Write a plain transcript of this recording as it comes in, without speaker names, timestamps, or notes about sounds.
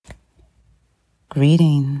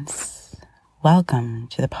Greetings. Welcome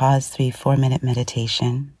to the Pause 3 4-minute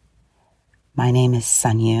meditation. My name is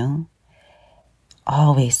Sunyu.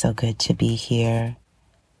 Always so good to be here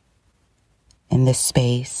in this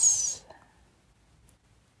space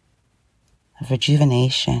of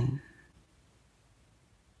rejuvenation.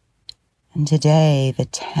 And today, the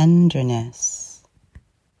tenderness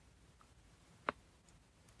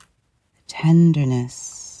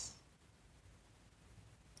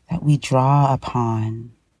that we draw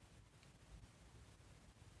upon,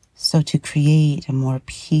 so to create a more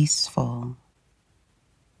peaceful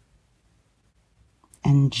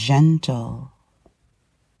and gentle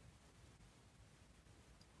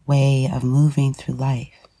way of moving through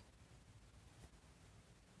life.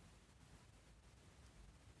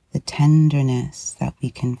 The tenderness that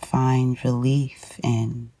we can find relief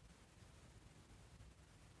in.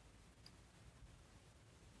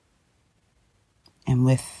 And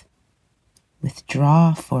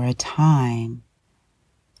withdraw for a time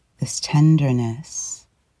this tenderness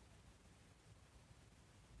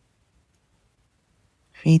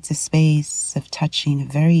creates a space of touching a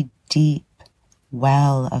very deep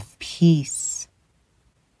well of peace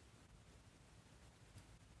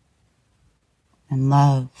and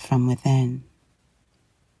love from within.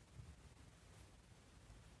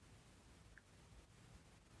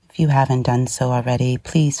 If you haven't done so already,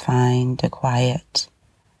 please find a quiet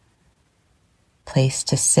place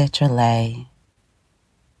to sit or lay.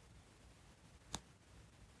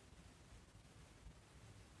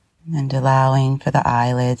 And allowing for the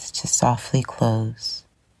eyelids to softly close.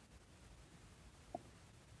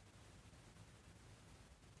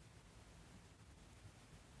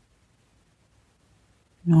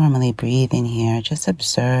 Normally breathing here, just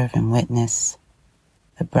observe and witness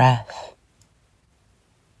the breath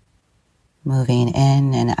moving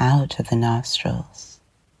in and out of the nostrils.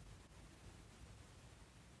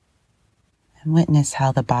 And witness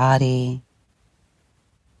how the body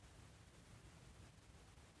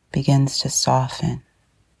begins to soften.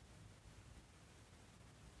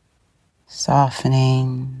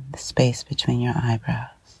 Softening the space between your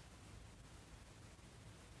eyebrows.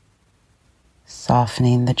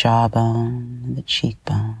 Softening the jawbone and the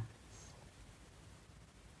cheekbone.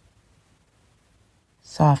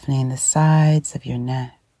 Softening the sides of your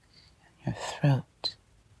neck and your throat.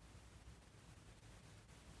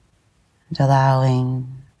 And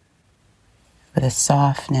allowing for the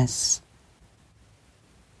softness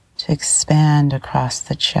to expand across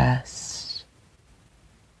the chest,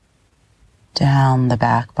 down the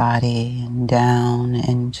back body and down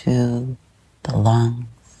into the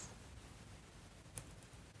lungs.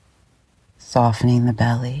 Softening the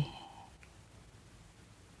belly.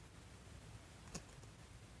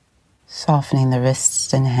 Softening the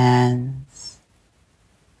wrists and hands.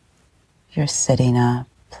 If you're sitting up,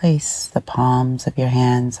 place the palms of your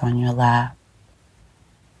hands on your lap,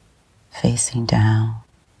 facing down.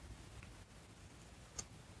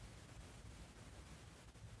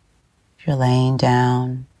 If you're laying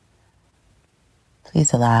down,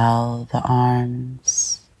 please allow the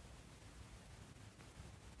arms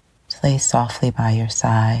to lay softly by your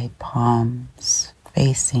side, palms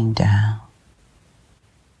facing down.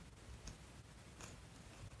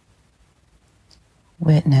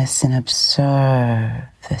 Witness and observe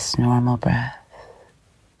this normal breath,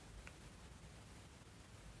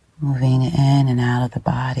 moving in and out of the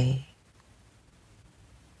body.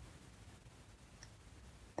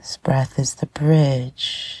 This breath is the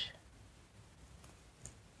bridge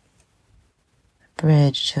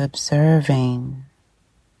to observing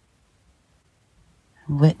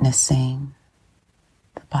and witnessing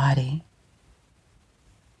the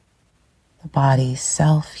body's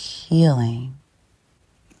self-healing.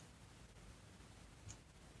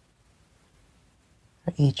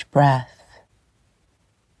 For each breath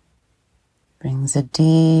brings a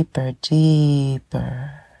deeper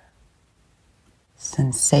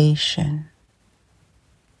sensation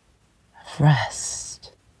of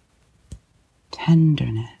rest,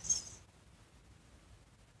 tenderness.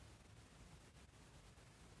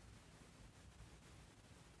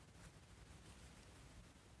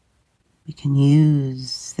 We can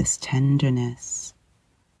use this tenderness,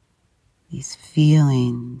 these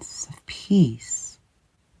feelings of peace,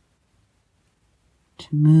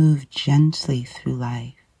 to move gently through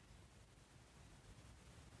life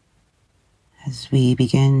as we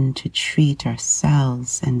begin to treat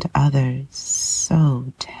ourselves and others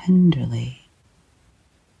so tenderly.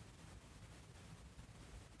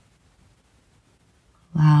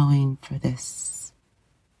 Allowing for this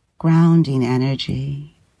grounding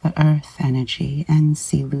energy, the earth energy,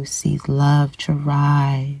 NC Lucy's love to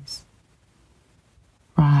rise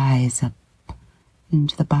rise up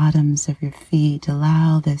into the bottoms of your feet.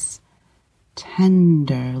 Allow this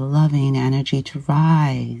tender, loving energy to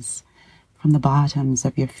rise from the bottoms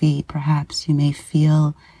of your feet. Perhaps you may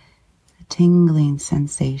feel a tingling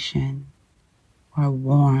sensation or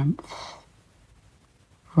warmth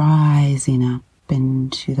rising up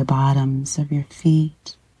into the bottoms of your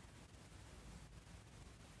feet,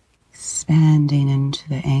 expanding into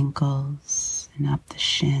the ankles and up the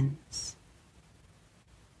shins.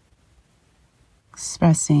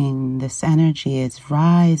 Expressing this energy is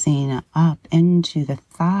rising up into the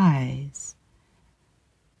thighs.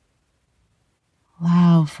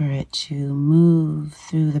 Allow for it to move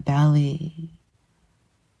through the belly,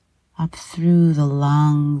 up through the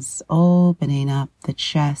lungs, opening up the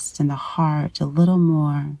chest and the heart a little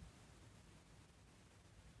more.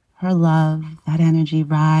 Her love, that energy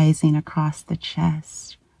rising across the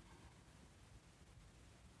chest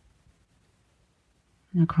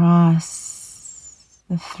and across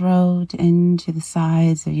the throat into the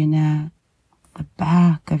sides of your neck, the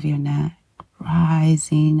back of your neck,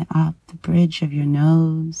 rising up the bridge of your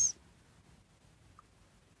nose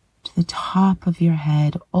to the top of your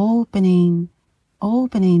head, opening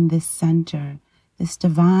this center, this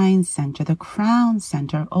divine center, the crown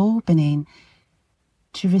center, opening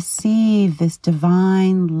to receive this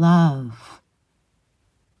divine love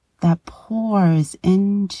that pours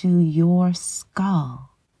into your skull.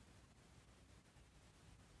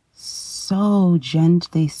 So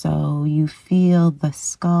gently, so you feel the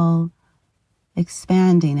skull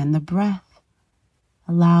expanding and the breath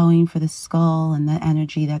allowing for the skull and the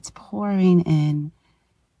energy that's pouring in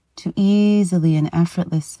to easily and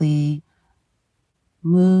effortlessly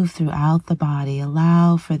move throughout the body.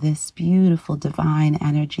 Allow for this beautiful divine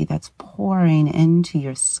energy that's pouring into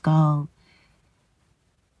your skull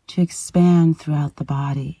to expand throughout the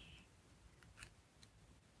body.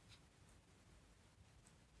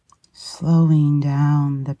 Slowing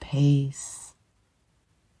down the pace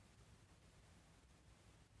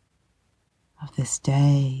of this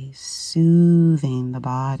day, soothing the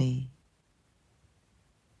body,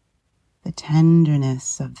 the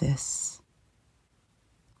tenderness of this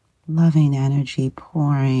loving energy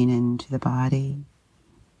pouring into the body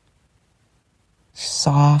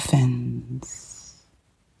softens,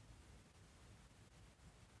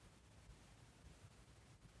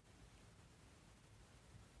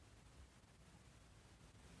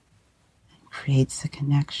 and creates a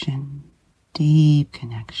connection, deep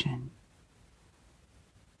connection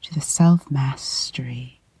to the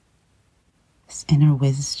self-mastery, this inner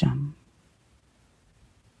wisdom.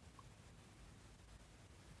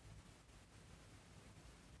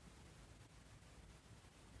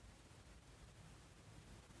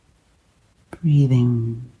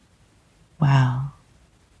 Breathing well,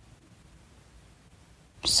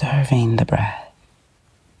 observing the breath.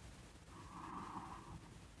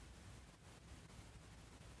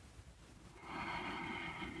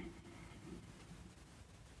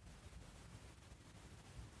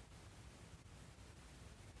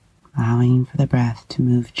 Allowing for the breath to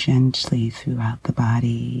move gently throughout the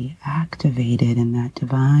body, activated in that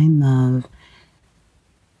divine love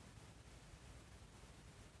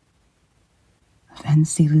of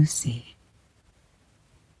NC Lucy,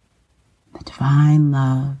 the divine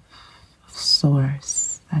love of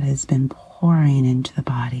Source that has been pouring into the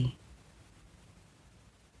body.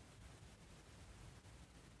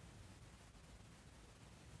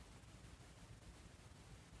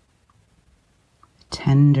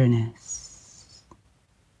 Tenderness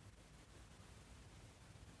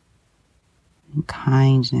and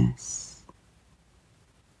kindness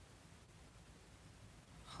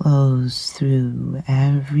flows through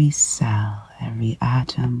every cell, every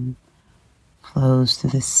atom, flows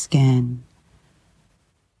through the skin,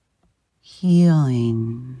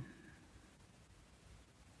 healing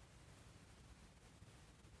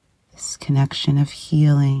this connection of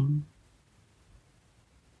healing.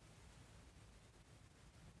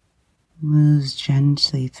 Moves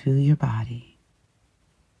gently through your body.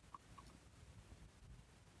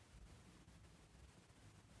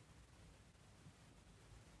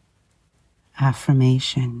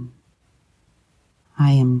 Affirmation: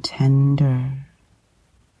 I am tender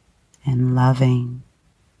and loving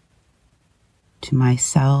to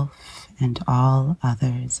myself and all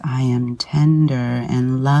others. I am tender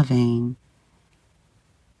and loving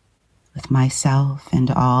with myself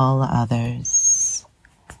and all others.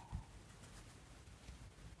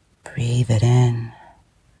 Breathe it in.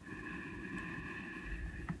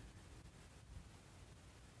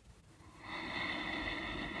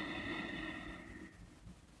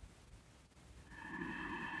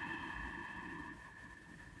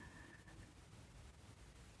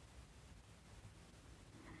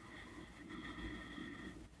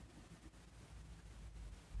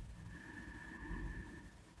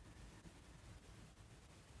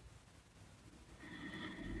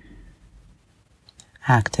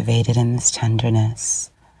 activated in this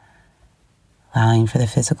tenderness, allowing for the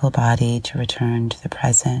physical body to return to the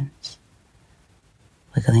present,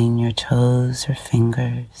 wiggling your toes or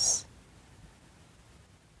fingers.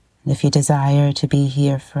 And if you desire to be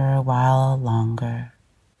here for a while longer,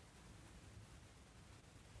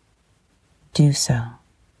 do so.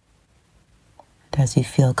 And as you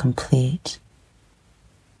feel complete,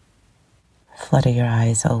 flutter your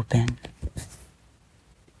eyes open.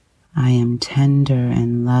 I am tender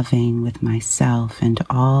and loving with myself and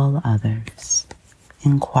all others.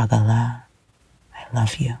 In Kwagala, I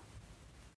love you.